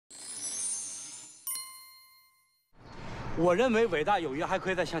我认为伟大友谊还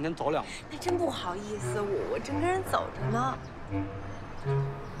可以再向前走2步。那真不好意思，我正跟人走着呢，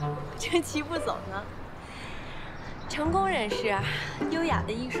我正齐步走呢。成功人士，优雅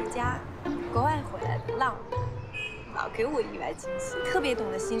的艺术家，国外回来的浪漫，老给我意外惊喜，特别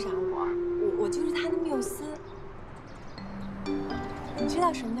懂得欣赏我。我就是他的缪斯。你知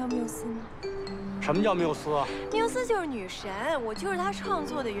道什么叫缪斯吗？什么叫缪斯啊？缪斯就是女神，我就是她创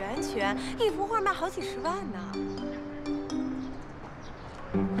作的源泉，一幅画卖好几10万呢。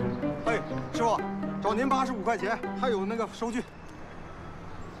哎，师傅，找您85块钱，还有那个收据。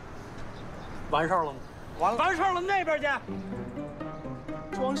完事儿了吗？完了，完事儿了，那边去。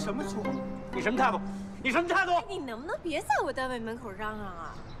装什么装？你什么态度？你什么态度？你能不能别在我单位门口嚷嚷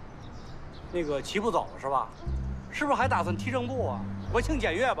啊？那个齐步走了是吧？是不是还打算踢正步啊？国庆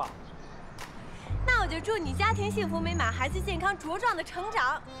检阅吧。那我就祝你家庭幸福美满，孩子健康茁壮的成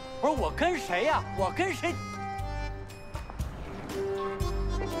长。不是我跟谁呀？我跟谁？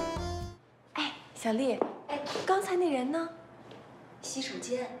哎，小丽，哎，刚才那人呢？洗手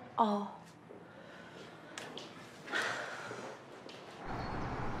间。哦。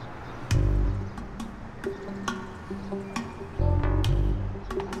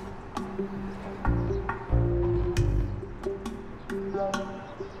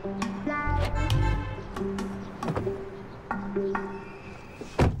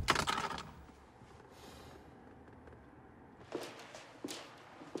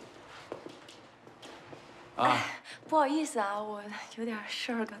不好意思啊，我有点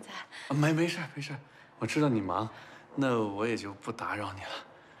事儿，刚才。没事，我知道你忙，那我也就不打扰你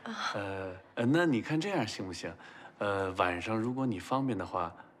了。那你看这样行不行？晚上如果你方便的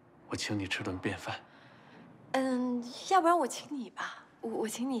话，我请你吃顿便饭。要不然我请你吧，我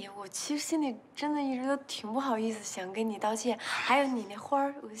请你。我其实心里真的一直都挺不好意思，想跟你道歉。还有你那花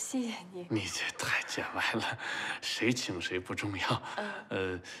儿，我谢谢你。你这太见外了，谁请谁不重要。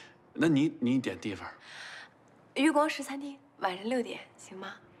那你点地方。月光石餐厅，晚上6点，行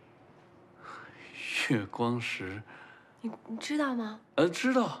吗？月光石，你知道吗？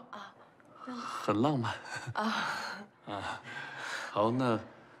知道啊，很浪漫啊。好，那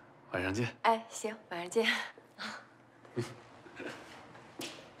晚上见。哎，行，晚上见。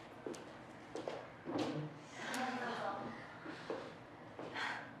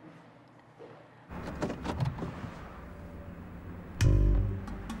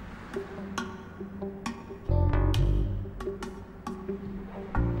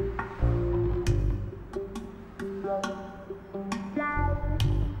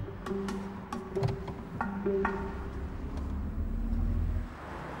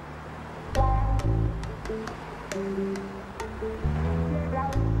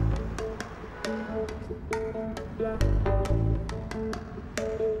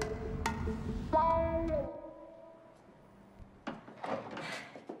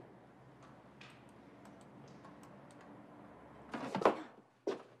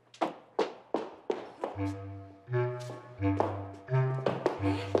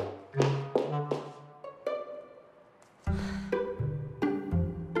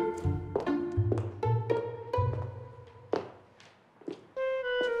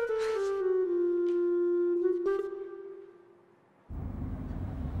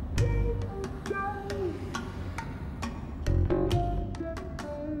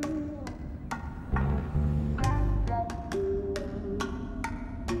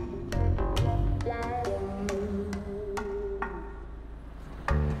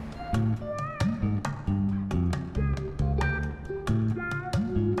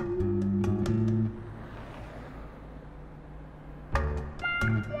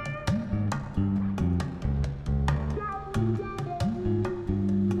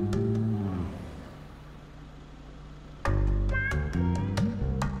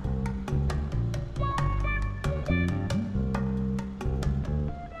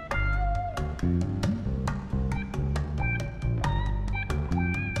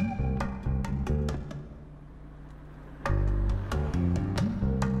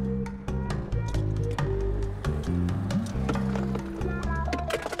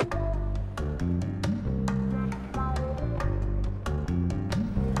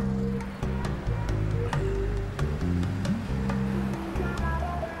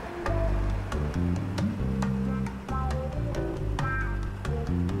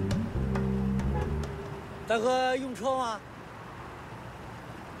大哥用车吗？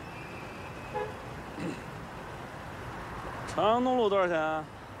朝阳东路多少钱啊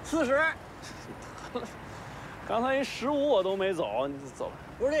40。刚才一15我都没走，你走吧。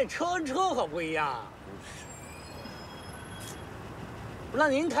不是，那车跟车可不一样。那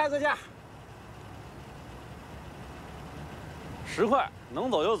您开个价。10块，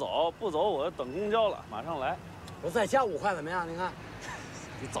能走就走，不走我等公交了，马上来。我再加5块怎么样？你看，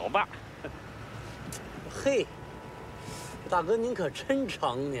你走吧。嘿，大哥您可真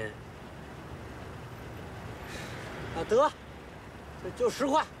诚您。啊，得，就10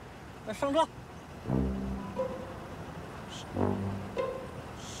块，那上车。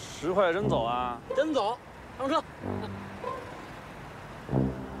10块真走啊？真走，上车。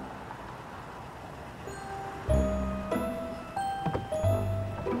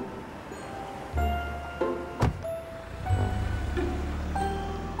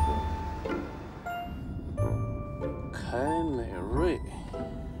凯美瑞，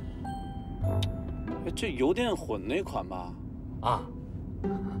哎，这油电混那款吧？啊，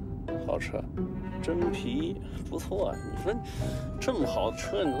好车，真皮，不错。你说这么好的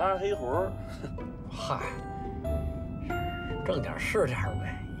车，你拉黑活儿？嗨，挣点是点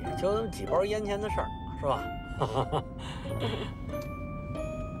呗，也就那么几包烟钱的事儿，是吧？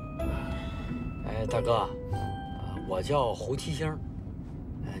哎，大哥，我叫胡七星，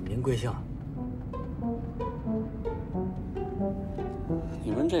您贵姓？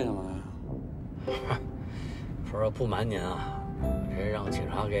你问这干嘛呀？说不瞒您啊，这让警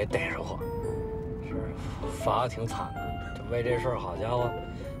察给逮着过，是罚的挺惨的。就为这事儿，好家伙，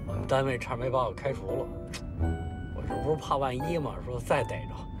我们单位差点没把我开除了。我这不是怕万一嘛，说再逮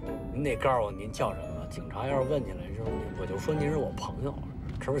着，您得告诉我您叫什么。警察要是问起来，我就说您是我朋友，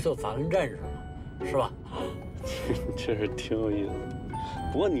这不就咱们认识吗？是吧？这是挺有意思的。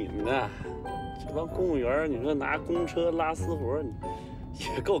不过你们呢，这帮公务员，你说拿公车拉私活，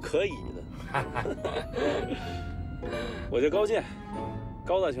也够可以的。我叫高健，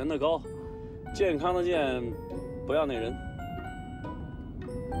高大全的高，健康的健，不要那人。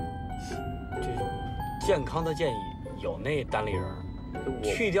这健康的建议有那单立人，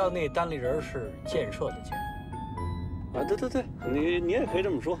去掉那单立人是建设的建。啊，对对对，你也可以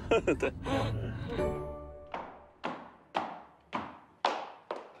这么说，对。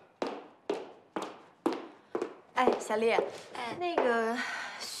哎，小丽，那个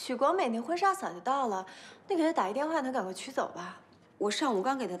许广美那婚纱早就到了，你给她打一电话，她赶快取走吧。我上午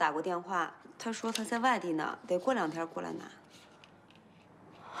刚给他打过电话，他说他在外地呢，得过2天过来拿。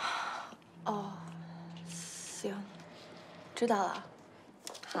哦，行，知道了。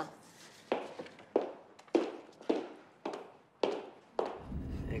好。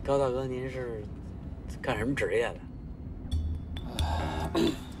那高大哥，您是干什么职业的？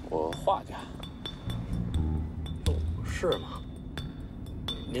我画家。哦，是吗？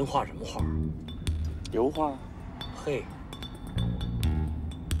您画什么画？油画。嘿，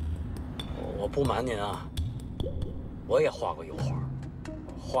我不瞒您啊，我也画过油画，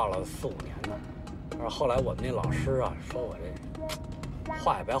画了4、5年呢。但是后来我们那老师啊，说我这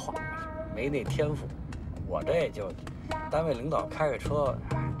画也白画，没那天赋。我这就单位领导开车，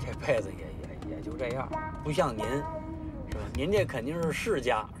这辈子也就这样，不像您，是吧？您这肯定是世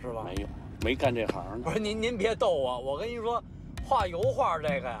家，是吧？没有，没干这行呢。不是您别逗我跟您说，画油画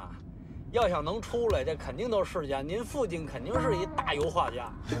这个呀，要想能出来，这肯定都是世家。您父亲肯定是一大油画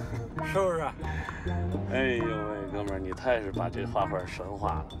家，是不是？哎呦喂，哥们儿，你太是把这画神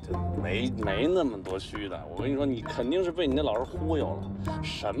化了，就没那么多虚的。我跟你说，你肯定是被你那老师忽悠了。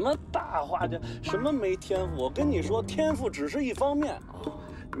什么大画家，什么没天赋？我跟你说，天赋只是一方面。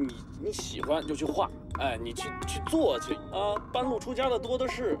你喜欢就去画，哎，你去做去啊，半路出家的多的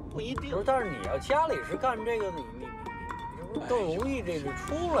是，不一定。不是，但是你要家里是干这个，你这不更容易这就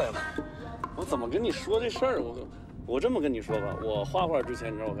出来吗？我怎么跟你说这事儿？我这么跟你说吧，我画画之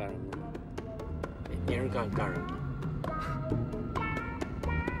前，你知道我干什么吗？您是干什么的？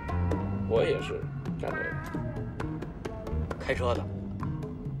我也是干这个，开车的。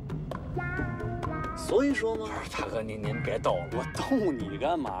所以说嘛，大哥，您别逗了，我逗你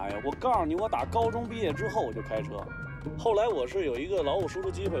干嘛呀？我告诉你，我打高中毕业之后我就开车，后来我是有一个劳务输出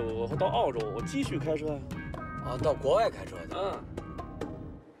机会，我到澳洲，我继续开车呀。啊，到国外开车去。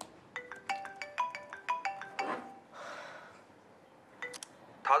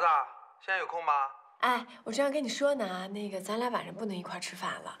桃子，现在有空吗？哎，我正要跟你说呢，那个咱俩晚上不能一块吃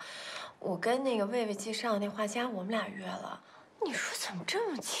饭了。我跟那个魏魏介绍那画家，我们俩约了。你说怎么这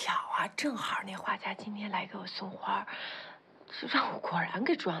么巧啊？正好那画家今天来给我送花，这让我果然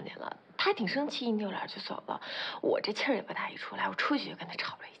给撞见了。他还挺生气，一扭脸就走了。我这气儿也不大一出来，我出去就跟他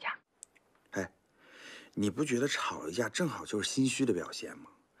吵了一架。哎，你不觉得吵了一架正好就是心虚的表现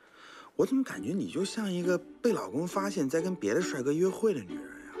吗？我怎么感觉你就像一个被老公发现在跟别的帅哥约会的女人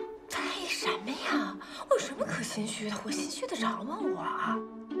呀？哎，什么呀？我有什么可心虚的？我心虚得着吗？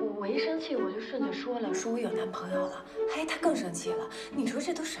我一生气我就顺嘴说了，说我有男朋友了。哎，他更生气了。你说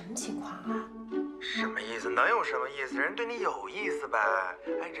这都什么情况啊？什么意思？能有什么意思？人对你有意思呗。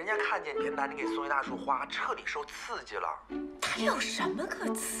哎，人家看见你跟男的给送一大束花，彻底受刺激了。他有什么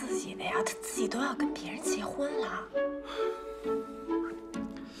可刺激的呀？他自己都要跟别人结婚了。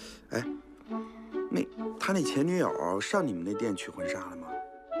哎，他那前女友上你们那店取婚纱了吗？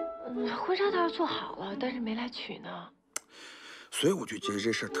婚纱倒是做好了，但是没来取呢。所以我就觉得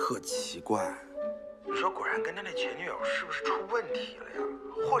这事儿特奇怪。你说果然跟他那前女友是不是出问题了呀？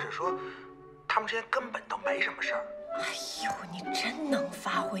或者说，他们之间根本都没什么事儿？哎呦，你真能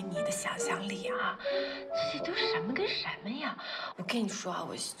发挥你的想象力啊！这都什么跟什么呀？我跟你说啊，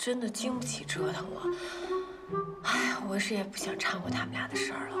我真的经不起折腾了。哎，我是也不想掺和他们俩的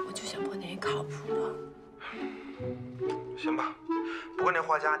事儿了，我就想碰见一靠谱的。行吧，不过那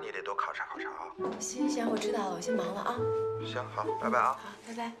画家你也得多考察考察啊。行行，我知道了，我先忙了啊。行，好，拜拜啊。好，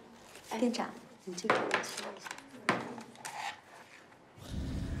拜拜。哎，店长，你这个我修一下。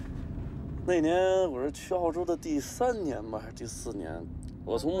那年我是去澳洲的第3年吧，还是第4年？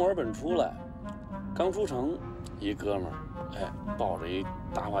我从墨尔本出来，刚出城，一哥们儿，哎，抱着一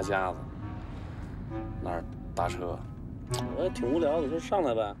大花夹子，那儿搭车，我也挺无聊的，说上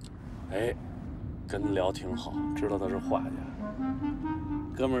来呗，哎，跟聊挺好，知道他是画家。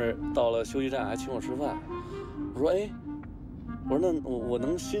哥们儿到了休息站还请我吃饭，我说哎，我说那我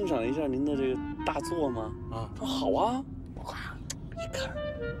能欣赏一下您的这个大作吗？啊，他说好啊，我夸一看。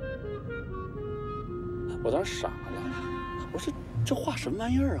我当时傻了，我说这画什么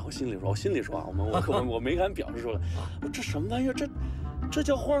玩意儿啊？我心里说啊，我没敢表示出来。我说这什么玩意儿？这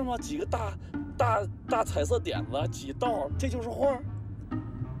叫画吗？几个大彩色点子，几道，这就是画？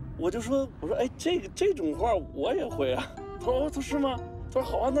我说哎，这种画我也会啊。他说是吗？他说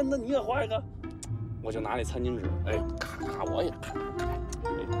好啊，那你也画一个。我就拿那餐巾纸，哎，咔咔我也咔咔。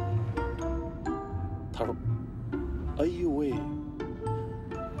哎，他说，哎呦喂，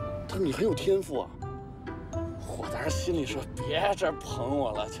他说你很有天赋啊。我当时心里说：“别这捧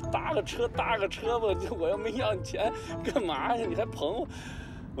我了，去搭个车吧！我又没要你钱，干嘛呀？你还捧我？”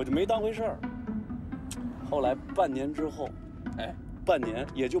我就没当回事儿。后来半年之后，哎，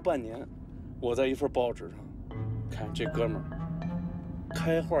也就半年，我在一份报纸上看这哥们儿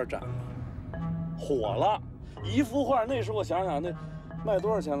开画展了，火了，一幅画那时候我想想那卖多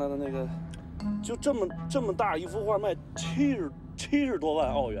少钱来的？那个就这么大一幅画卖70多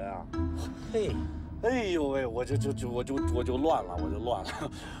万澳元啊！嘿。哎呦喂，我就乱了，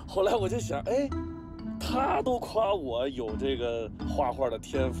后来我就想，哎，他都夸我有这个画画的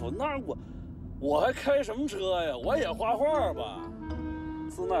天赋，那我还开什么车呀？我也画画吧。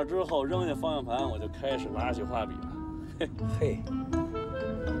自那之后，扔下方向盘，我就开始拿起画笔了。嘿，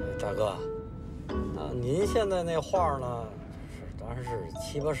大哥，您现在那画呢，当然是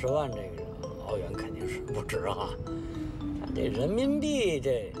70、80万这个澳元肯定是不值啊，这人民币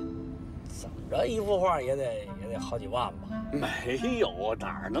这。这一幅画也得好几万吧？没有，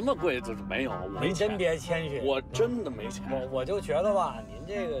哪儿那么贵？就是没有。您真别谦虚，我真的没钱。我就觉得吧，您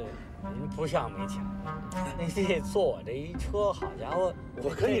这个您不像没钱。您这坐我这一车，好家伙，我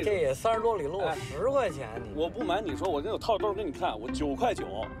跟你这也30多里路，10块钱。我不瞒你说，我这有套兜给你看，我9块9，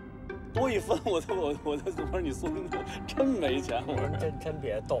多一分我说你苏明真没钱，我说真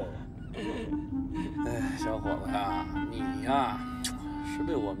别逗了。哎，小伙子呀，你呀。是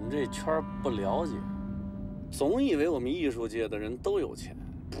对我们这圈不了解，总以为我们艺术界的人都有钱，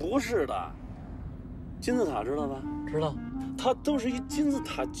不是的。金字塔知道吧？知道，它都是一金字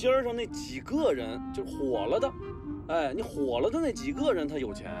塔尖上那几个人就火了的，哎，你火了的那几个人他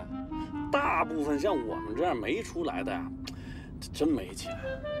有钱，大部分像我们这样没出来的呀，真没钱。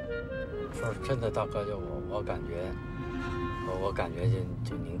说真的，大哥，就我感觉，我感觉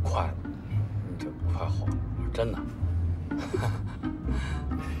就您快了，你这快活了，真的。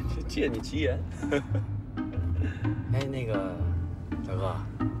借你吉言。哎，那个大哥，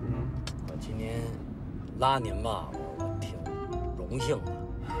我今年拉您吧，我挺荣幸的。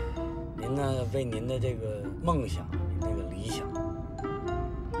您呢，为您的这个梦想，您这个理想，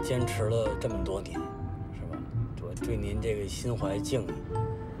坚持了这么多年，是吧？我对您这个心怀敬意，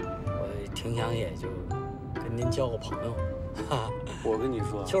我挺想也就跟您交个朋友。我跟你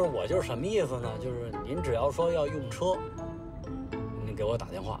说，我就是什么意思呢？就是您只要说要用车，您给我打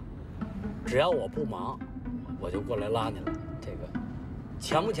电话。只要我不忙，我就过来拉您了。这个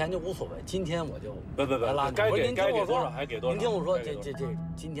钱不钱就无所谓。今天我就来拉您。该给多少还给多少。您听我说，这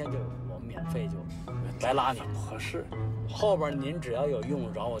今天就我免费就来拉您，不合适。后边您只要有用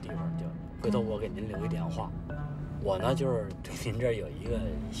得着我地方，就回头我给您留一电话。我呢就是对您这儿有一个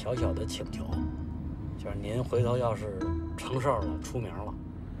小小的请求，就是您回头要是成事儿了、出名了，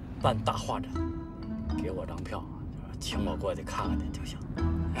办大画展，给我张票，就是请我过去看看去就行。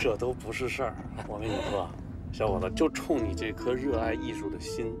这都不是事儿。我跟你说，小伙子，就冲你这颗热爱艺术的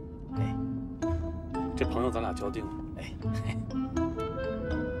心，哎，这朋友咱俩交定了。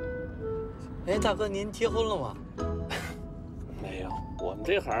哎，大哥，您结婚了吗？没有，我们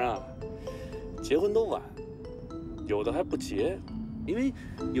这行啊，结婚都晚，有的还不结，因为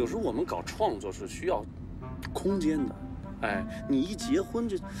有时候我们搞创作是需要空间的。哎，你一结婚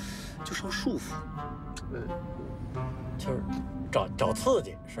就受束缚。就是找刺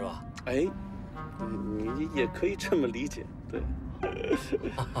激是吧？哎，你也可以这么理解，对。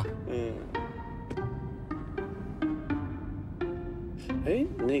哎，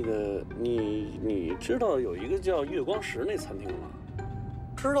那个你知道有一个叫月光石那餐厅吗？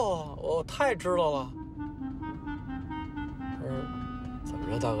知道啊，我太知道了。怎么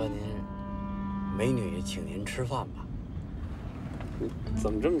着，大哥您，美女请您吃饭吧？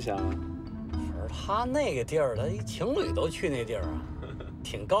怎么这么想啊？不是他那个地儿，他情侣都去那地儿啊，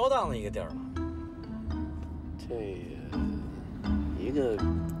挺高档的一个地儿嘛。这一个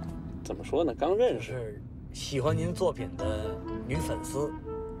怎么说呢？刚认识。是喜欢您作品的女粉丝。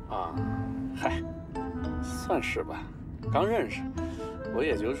啊，嗨，算是吧。刚认识，我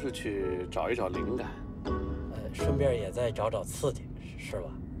也就是去找一找灵感。顺便也再找找刺激，是吧？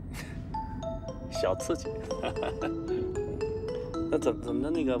小刺激。那怎么的？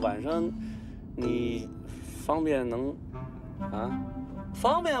那个晚上，你方便能啊？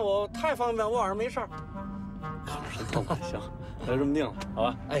方便，我太方便，我晚上没事儿。行，那就这么定了，好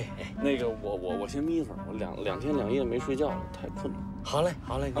吧？哎，那个我先眯会儿，我两天两夜没睡觉了，太困了。好嘞，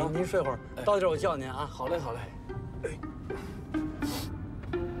您睡会儿，到地儿我叫您啊。好嘞。哎。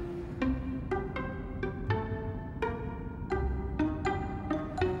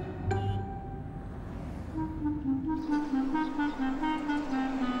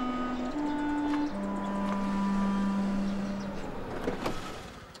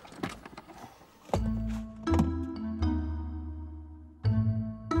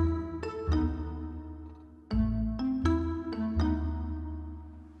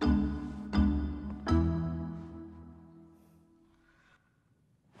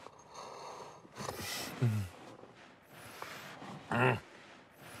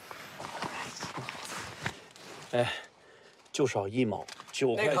哎，就少1毛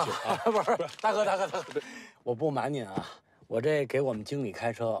，9块9啊！不是，大哥，我不瞒您啊，我这给我们经理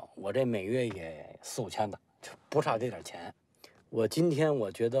开车，我这每月也4、5千的，不差这点钱。今天我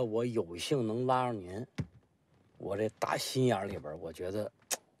觉得我有幸能拉上您，我这打心眼里边我觉得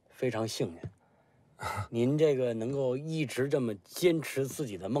非常幸运。您这个能够一直这么坚持自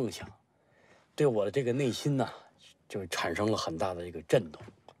己的梦想，对我的这个内心呢，就产生了很大的一个震动。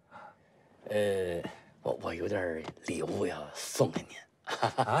我有点礼物要送给您。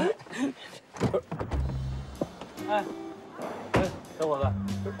啊？哎，小伙子，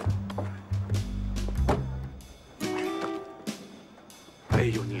哎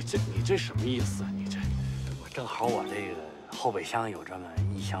呦，你这什么意思啊？你这，我正好我这个后备箱有这么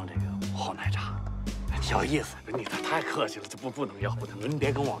1箱这个好奶茶，小意思。你太客气了，这不能要，不能。您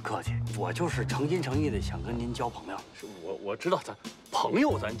别跟我客气，我就是诚心诚意的想跟您交朋友。是我知道，咱朋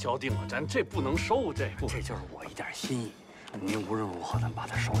友咱交定了，咱这不能收，这就是我一点心意。您无论如何，咱把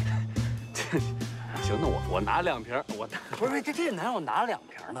它收下。行，那我拿2瓶，我拿。不是这哪有拿2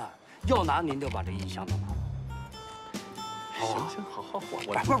瓶的？要拿您就把这1箱都拿。行，好，不是，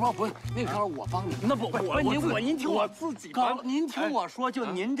那时候我帮你。那不，您听我自己帮。您听我说，就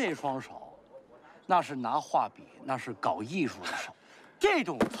您这双手，那是拿画笔，那是搞艺术的手，这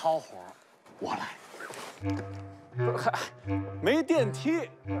种糙活我来。不是，嗨，没电梯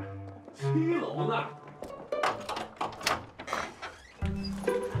，7楼呢。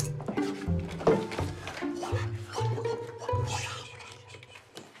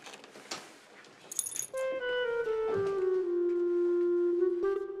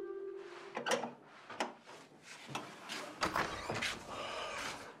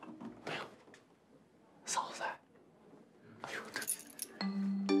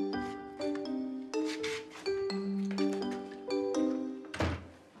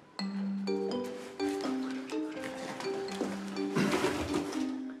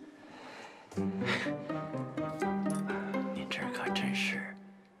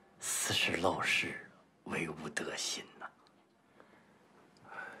陋室，惟吾德馨呐。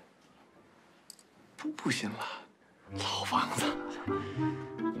不行了，老房子。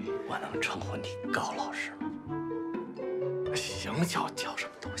我能称呼你高老师吗？行，叫什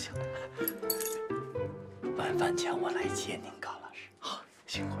么都行。晚饭前我来接您，高老师。好，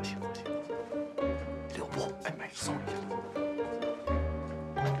辛苦。留步，哎，没送一下。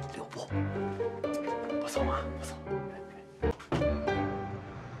留步，不送啊，不送。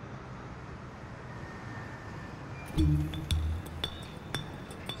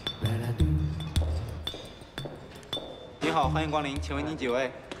你好，欢迎光临，请问您几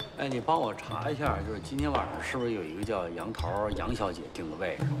位？哎，你帮我查一下，就是今天晚上是不是有一个叫杨桃杨小姐订的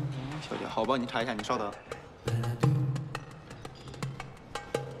位置？小姐，好，我帮你查一下，你稍等。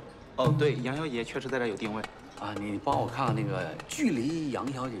哦，对，杨小姐确实在这有定位。啊，你帮我看看那个距离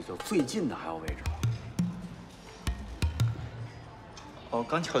杨小姐就最近的还有位置吗？哦，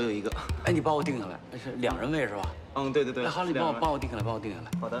刚巧有一个。哎，你帮我定下来，那是2人位是吧？嗯，对对对。哎，好，你帮我定下来，帮我定下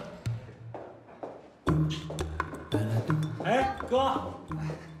来。好的。哎，哥。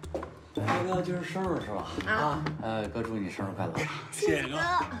哥今儿生日是吧？啊，哥祝你生日快乐！谢谢哥。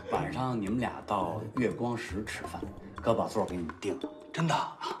晚上你们俩到月光石吃饭，哥把座给你们定了，真的。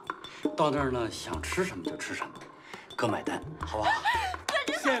到那儿呢，想吃什么就吃什么，哥买单，好不好？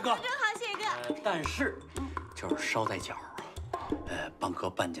谢谢哥，真好，谢谢哥。但是，就是捎带脚，帮哥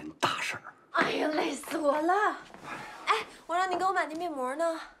办件大事儿。哎呀，累死我了！哎，我让你给我买那面膜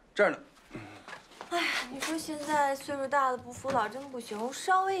呢。这儿呢。哎呀，你说现在岁数大了不服老真不行，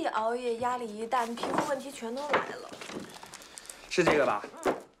稍微一熬夜，压力一大，皮肤问题全都来了。是这个吧？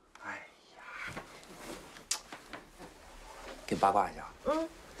哎呀，给你八卦一下。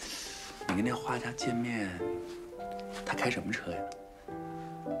你跟那画家见面，他开什么车呀？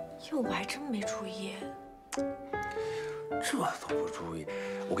哟，我还真没注意。这都不注意？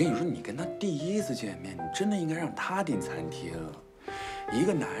我跟你说，你跟他第一次见面，你真的应该让他订餐厅。一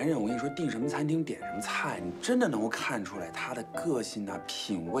个男人，我跟你说，订什么餐厅、点什么菜，你真的能够看出来他的个性啊、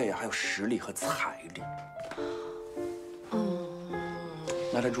品味，还有实力和财力。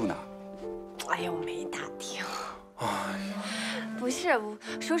那他住哪？哎呀，我没打听。哎呀，不是，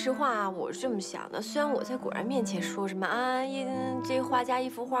说实话，我是这么想的。虽然我在果然面前说什么啊，这画家一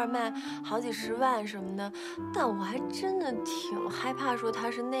幅画卖好几十万什么的，但我还真的挺害怕说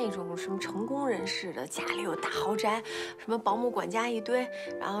他是那种什么成功人士的，家里有大豪宅，什么保姆管家一堆，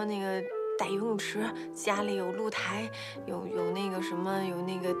然后那个带游泳池，家里有露台，有那个什么，有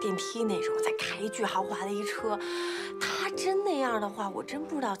那个电梯那种，再开一巨豪华的一车。他真那样的话，我真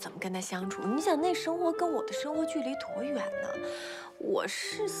不知道怎么跟他相处。你想那生活跟我的生活距离多远呢？我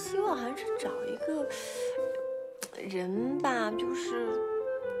是希望还是找一个人吧，就是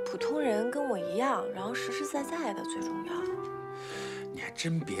普通人，跟我一样，然后实实在在的最重要。你还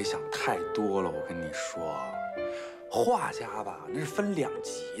真别想太多了，我跟你说，画家吧，那是分2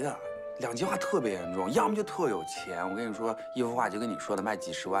级的。2极化特别严重，要么就特有钱，我跟你说，一幅画就跟你说的卖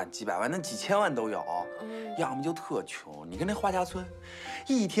几十万、几百万，那几千万都有；要么就特穷，你跟那画家村，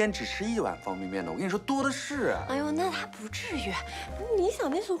一天只吃1碗方便面的，我跟你说多的是。哎呦，那他不至于，你想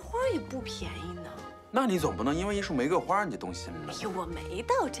那束花也不便宜呢。那你总不能因为一束玫瑰花你就动心了？哎呦，我没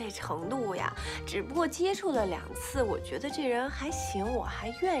到这程度呀，只不过接触了2次，我觉得这人还行，我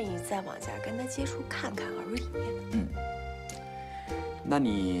还愿意再往下跟他接触看看而已。那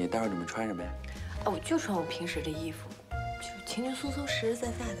你待会儿准备穿什么呀？我就穿我平时的衣服，就轻轻松松、实实在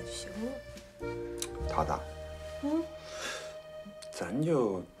在的就行了。桃子，咱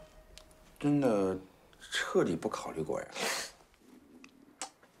就真的彻底不考虑过呀？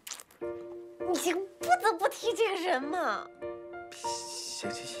你不得不提这个人嘛。行，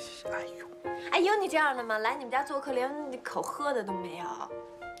哎呦，哎，有你这样的吗？来你们家做客，连口喝的都没有。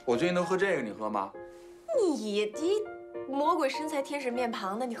我最近都喝这个，你喝吗？你魔鬼身材、天使面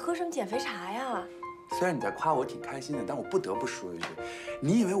庞的，你喝什么减肥茶呀？虽然你在夸我挺开心的，但我不得不说一句，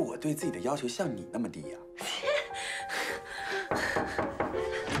你以为我对自己的要求像你那么低呀？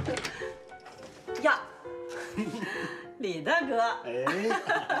呀，李大哥，哎，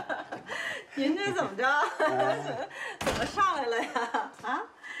您这怎么着？怎么上来了呀？啊，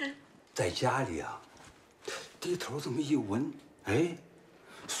在家里啊，低头这么一闻，哎。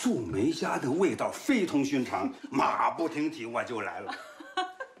素梅家的味道非同寻常，马不停蹄我就来了。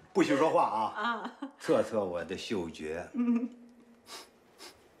不许说话啊！测测我的嗅觉。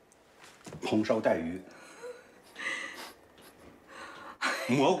红烧带鱼，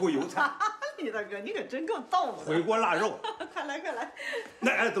蘑菇油菜。李大哥，你可真够逗的。回锅腊肉。快来快来。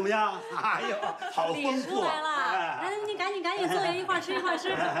那怎么样？哎呦，好丰富啊！来了，哎，你赶紧坐下，一块吃一块吃。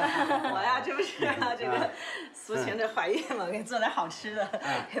我呀，这不是啊，这个苏晴这怀孕嘛，给你做点好吃的，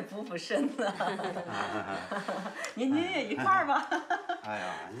给补补身子。您也一块儿吧。哎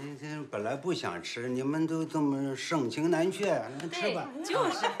呀，你这本来不想吃，你们都这么盛情难却，那吃吧。就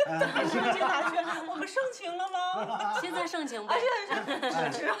是，盛情难却，我们盛情了吗？现在盛情吧。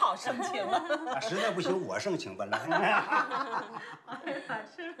只好盛情了。实在不行，我盛情吧，来。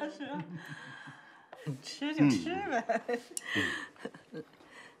吃吧吃吧，吃就吃呗。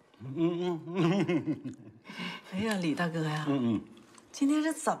哎呀，李大哥呀，今天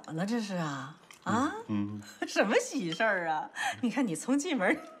是怎么了？这是啊？啊？什么喜事儿啊？你看你从进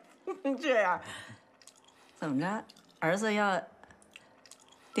门这样，怎么着？儿子要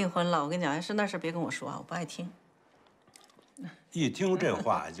订婚了？我跟你讲，是那事别跟我说啊，我不爱听。一听这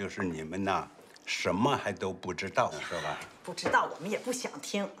话，就是你们呐，什么还都不知道，是吧？不知道，我们也不想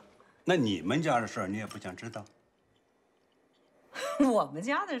听。那你们家的事儿，你也不想知道？我们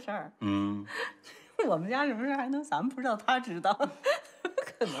家的事儿，我们家什么事儿还能咱们不知道，他知道？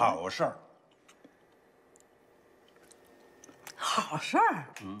好事儿。好事儿。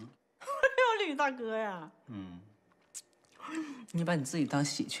哎呦，吕大哥呀，你把你自己当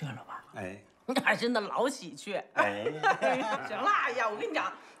喜鹊了吧？哎，你还真的老喜鹊。哎，行了，哎呀，我跟你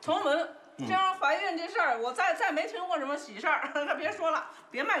讲，从我们这样怀孕这事儿，我再没听过什么喜事儿，可别说了，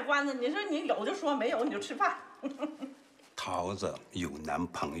别卖关子。你说你有就说，没有你就吃饭。桃子有男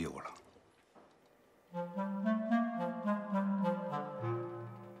朋友了。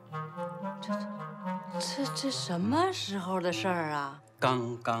这什么时候的事儿啊？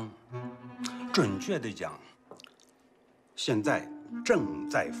刚刚，准确的讲，现在正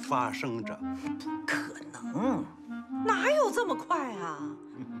在发生着。可能，哪有这么快啊？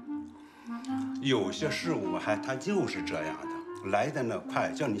有些事物它就是这样的，来的那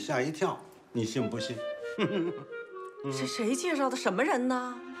快，叫你吓一跳，你信不信？是谁介绍的？什么人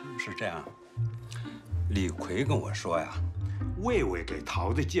呢？是这样，李逵跟我说呀，魏魏给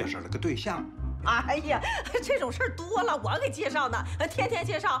桃子介绍了个对象。哎呀，这种事儿多了，我给介绍呢，天天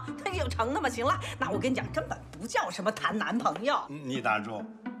介绍，那有成的吗？行了，那我跟你讲，根本不叫什么谈男朋友。你打住！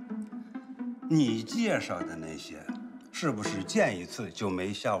你介绍的那些，是不是见一次就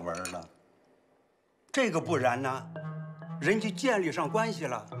没下文了？这个不然呢，人家建立上关系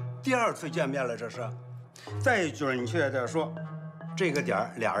了，第二次见面了，这是。再准确的说，这个点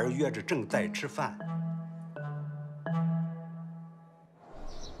儿俩人约着正在吃饭。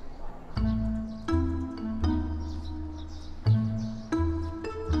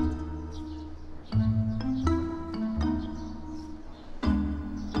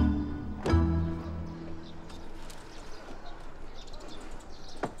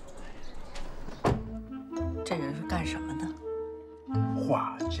这人是干什么的？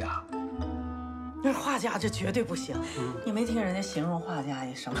画家。那画家这绝对不行。你没听人家形容画家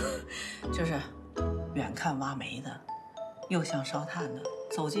一什么？就是远看挖煤的，又像烧炭的，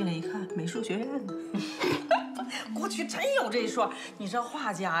走近了一看，美术学院的。过去真有这一说。你知道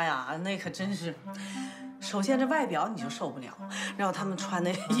画家呀，那可真是。首先这外表你就受不了，然后他们穿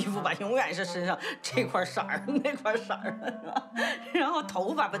的衣服吧，永远是身上这块色儿那块色儿，是吧？然后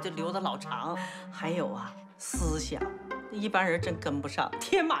头发吧就留得老长，还有啊思想，一般人真跟不上，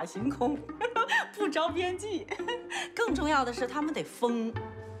天马行空，不着边际。更重要的是他们得疯，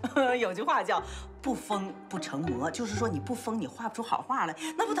有句话叫“不疯不成魔”，就是说你不疯，你画不出好画来，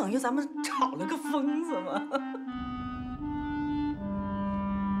那不等于咱们找了个疯子吗？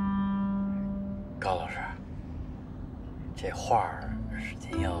高老师，这画儿是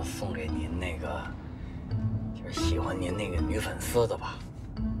您要送给您那个，就是喜欢您那个女粉丝的吧？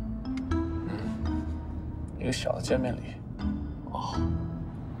一个小的见面礼。哦，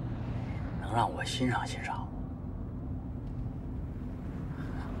能让我欣赏欣赏？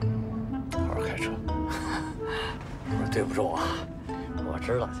好好开车。不是对不住啊，我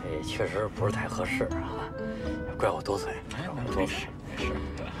知道这确实不是太合适啊，怪我多嘴，多嘴，没事。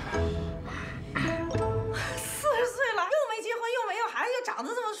长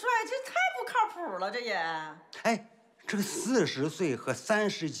得这么帅，这太不靠谱了，这也。哎，这个40岁和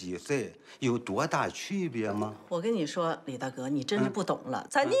30几岁有多大区别吗？我跟你说，李大哥，你真是不懂了。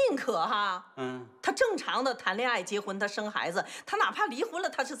咱宁可哈，他正常的谈恋爱、结婚，他生孩子，他哪怕离婚了，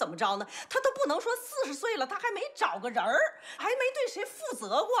他是怎么着呢？他都不能说40岁了，他还没找个人儿，还没对谁负责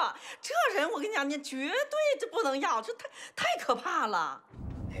过。这人，我跟你讲，你绝对这不能要，这太可怕了。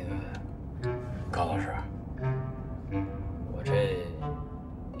那个高老师，我这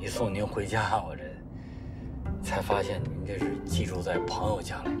一送您回家，我这才发现您这是寄住在朋友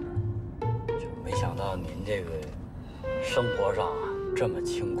家里边，就没想到您这个生活上啊这么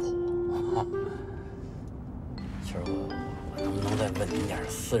清苦。其实我能不能再问您点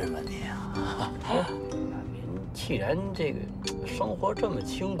私人问题啊？您既然这个生活这么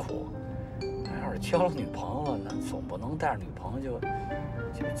清苦，那要是交了女朋友了，那总不能带着女朋友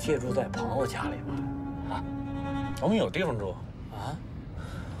就借住在朋友家里吧？啊？我们有地方住啊。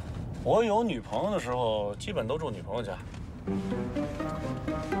我有女朋友的时候，基本都住女朋友家。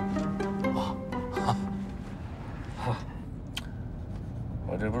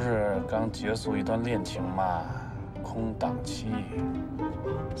我这不是刚结束一段恋情嘛，空档期，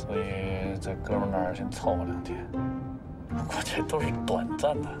所以在哥们那儿先凑合2天。不过这都是短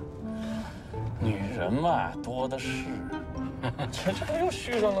暂的。女人嘛，多的是。这不又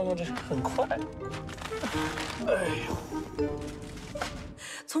续上了吗？这很快。哎呦，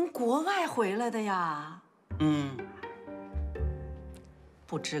从国外回来的呀。嗯。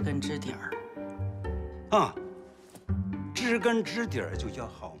不知根知底儿。啊，知根知底儿就叫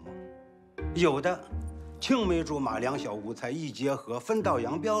好吗？有的，青梅竹马两小无猜一结合，分道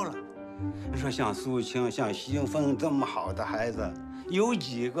扬镳了。你说像苏青、像徐静凤这么好的孩子，有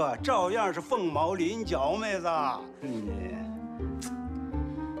几个照样是凤毛麟角，妹子。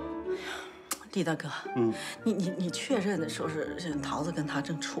李大哥，你确认的说是桃子跟他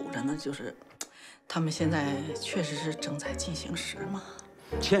正处着呢，就是他们现在确实是正在进行时吗？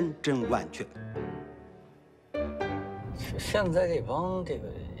千真万确。现在这帮这个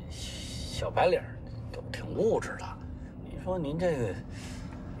小白领都挺物质的。你说您这个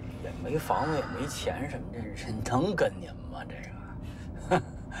也没房子也没钱什么，这人能跟您吗？这个，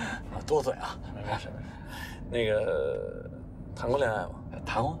多嘴啊，没事。那个谈过恋爱吗？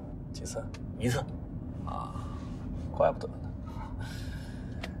谈过几次？1次。啊，怪不得呢。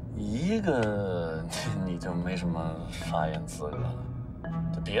一个你就没什么发言资格了。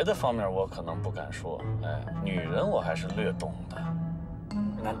这别的方面我可能不敢说，哎，女人我还是略懂的。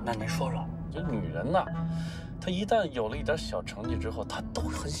那您说说，就女人呐，她一旦有了一点小成绩之后，她都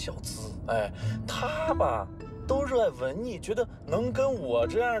很小资，哎，她吧都热爱文艺，觉得能跟我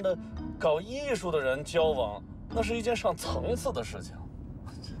这样的搞艺术的人交往，那是一件上层次的事情。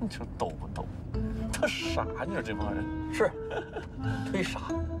你说逗不逗？特傻，你说这帮人是忒傻，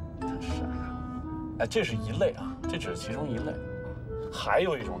特傻。哎，这是一类啊，这只是其中一类。还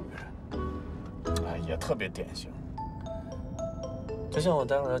有一种女人，哎，也特别典型。就像我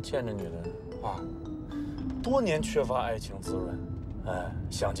待会儿要见这女人啊，多年缺乏爱情滋润，哎，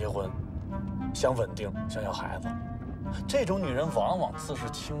想结婚，想稳定，想要孩子。这种女人往往自视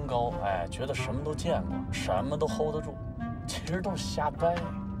清高，哎，觉得什么都见过，什么都 hold 得住，其实都是瞎掰。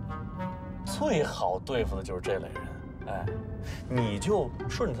最好对付的就是这类人，哎，你就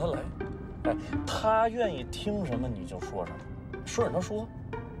顺着她来，哎，她愿意听什么你就说什么。顺着他说，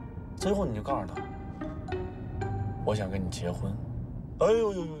最后你就告诉他，我想跟你结婚。哎呦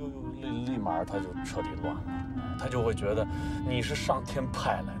呦呦呦呦，立马他就彻底乱了，他就会觉得你是上天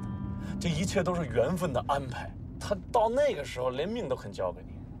派来的，这一切都是缘分的安排。他到那个时候连命都肯交给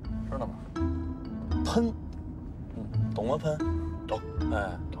你，知道吗？喷，懂吗？喷，懂，哎，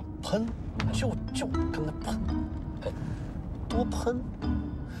懂，喷，就跟他喷，哎，多喷，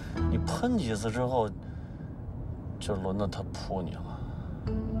你喷几次之后。就轮到他扑你了。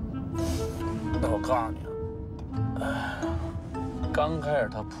那我告诉你，哎，刚开始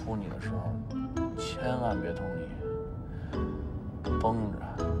他扑你的时候，千万别同意，绷着，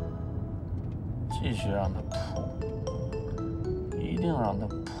继续让他扑，一定让他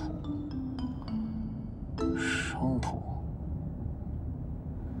扑，生扑。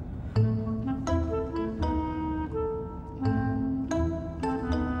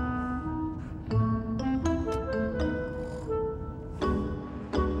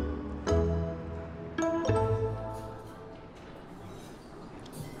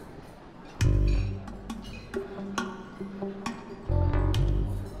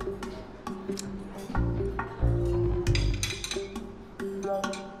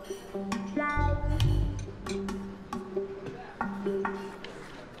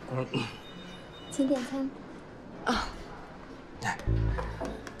请点餐。啊，哎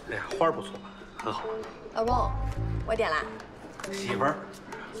呀，花儿不错，很好。老公，我点啦。媳妇儿，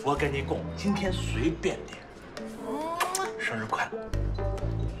我跟你讲，今天随便点。生日快乐。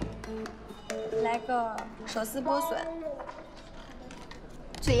来个手撕剥笋，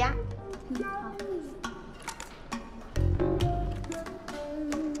嘴鸭。好。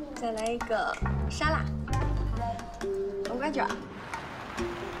再来一个沙拉，黄瓜卷。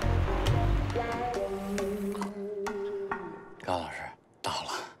高老师到了。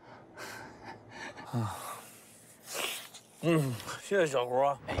啊，谢谢小胡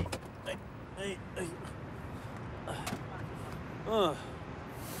啊。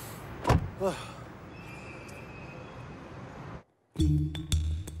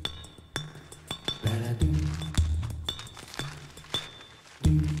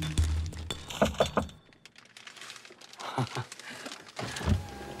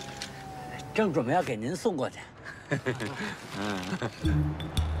正准备要给您送过去。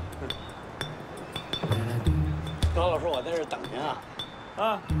高老师，我在这等您啊。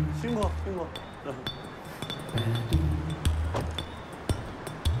啊，辛苦辛苦。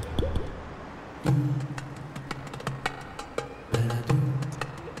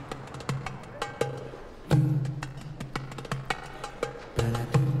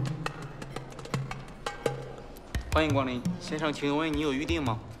欢迎光临，先生，请问你有预定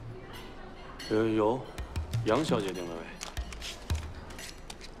吗？有，杨小姐定的位。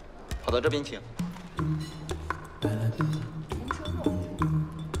好的，这边请。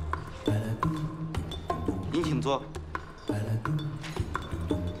您请坐。这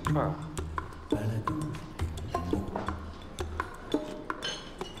儿啊。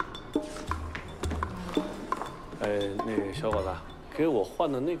那个小伙子，给我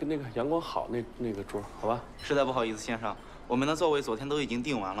换的那个阳光好那个桌，好吧？实在不好意思，先生，我们的座位昨天都已经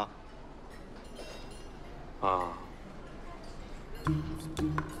订完了。啊。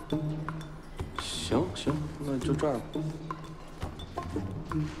行，那就这儿吧。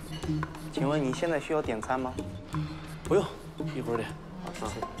请问你现在需要点餐吗？不用，一会儿点。好，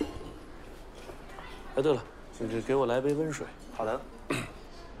谢谢。哎，对了，给我来杯温水。好的。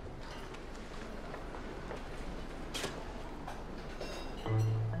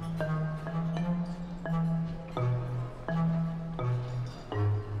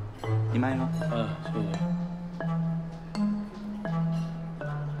你慢用。嗯，谢谢。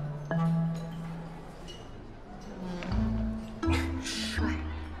帅，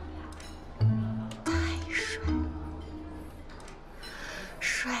太帅，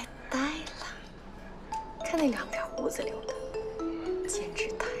帅呆了！看那两条胡子留的，简直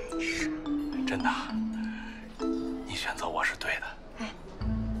太帅。真的，你选择我是对的。哎，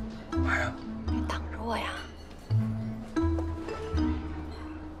嘛呀？别挡着我呀！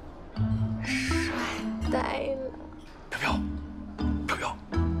帅呆了！飘，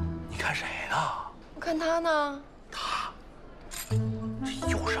你看谁呢？我看他呢。这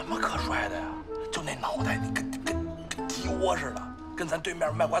有什么可帅的呀？就那脑袋，你跟鸡窝似的，跟咱对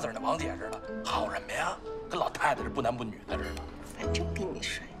面卖瓜子的王姐似的，好什么呀？跟老太太是不男不女的似的。反正比你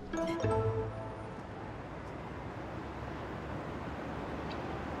帅。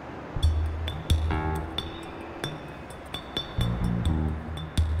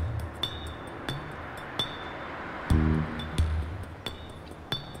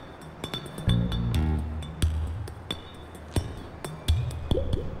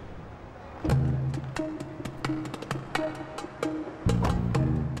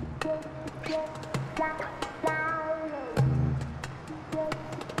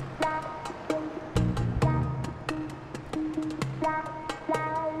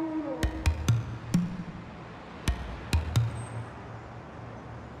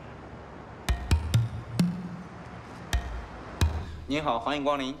您好，欢迎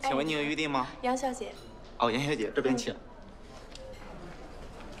光临，请问您有预定吗？杨小姐。哦，杨小姐，这边请。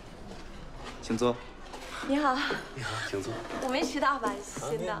请坐。你好。你好，请坐。我没迟到吧？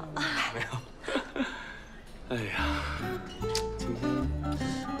先到。没有。哎呀，今天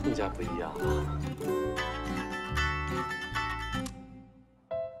更加不一样了。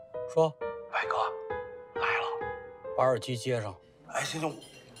说，伟哥，来了，把耳机接上。哎，行，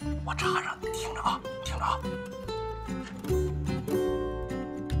我插上，你听着啊，听着啊。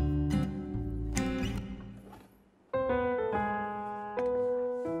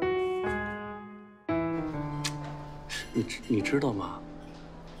你知道吗？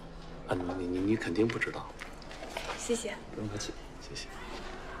啊，你肯定不知道。谢谢。不用客气，谢谢。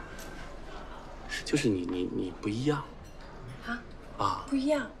就是你不一样。啊？不一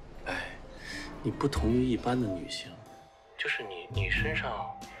样。哎，你不同于一般的女性，就是你身上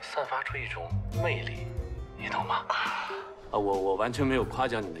散发出一种魅力，你懂吗？啊，我完全没有夸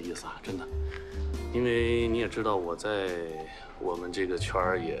奖你的意思啊，真的。因为你也知道我在我们这个圈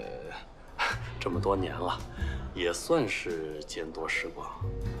儿也这么多年了。也算是见多识广，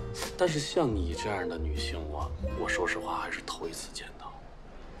但是像你这样的女性，我说实话还是头一次见到。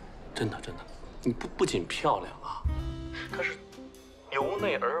真的，你不仅漂亮啊，可是由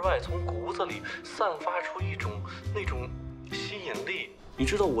内而外，从骨子里散发出一种那种吸引力。你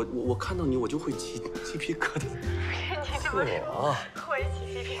知道我看到你，我就会鸡皮疙瘩。你这不是会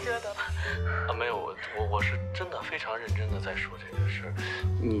起鸡皮疙瘩吗？啊，没有，我是真的非常认真的在说这个事儿。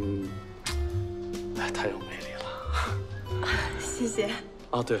你，哎，太有魅力了。谢谢。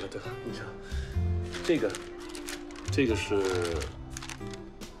啊，对了，你看，这个是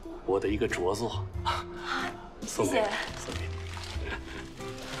我的一个着作，送给你。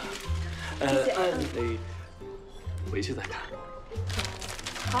谢谢。回去再看。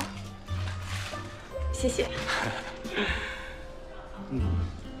好，谢谢。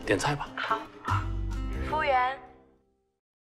点菜吧。